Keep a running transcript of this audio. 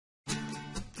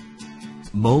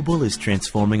Mobile is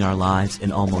transforming our lives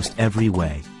in almost every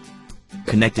way,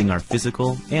 connecting our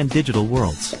physical and digital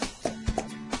worlds.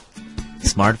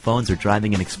 Smartphones are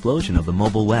driving an explosion of the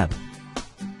mobile web,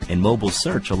 and mobile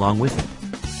search along with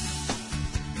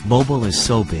it. Mobile is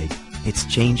so big, it's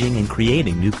changing and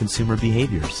creating new consumer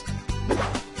behaviors.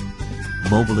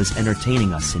 Mobile is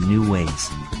entertaining us in new ways.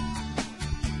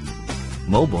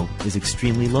 Mobile is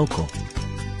extremely local.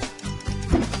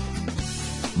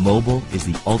 Mobile is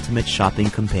the ultimate shopping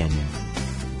companion.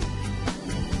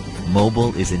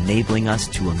 Mobile is enabling us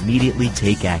to immediately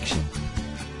take action,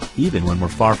 even when we're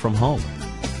far from home.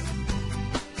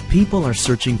 People are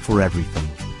searching for everything,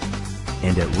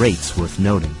 and at rates worth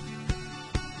noting.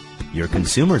 Your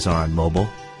consumers are on mobile.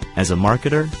 As a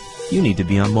marketer, you need to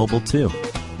be on mobile too.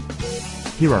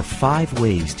 Here are 5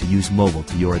 ways to use mobile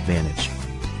to your advantage.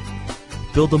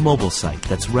 Build a mobile site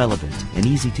that's relevant and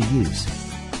easy to use.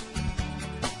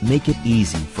 Make it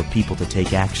easy for people to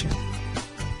take action.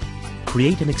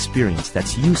 Create an experience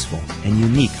that's useful and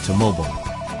unique to mobile.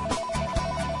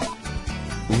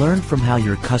 Learn from how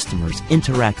your customers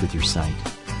interact with your site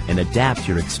and adapt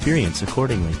your experience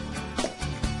accordingly.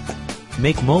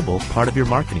 Make mobile part of your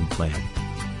marketing plan.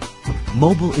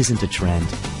 Mobile isn't a trend,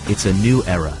 it's a new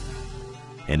era.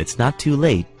 And it's not too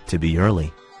late to be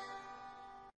early.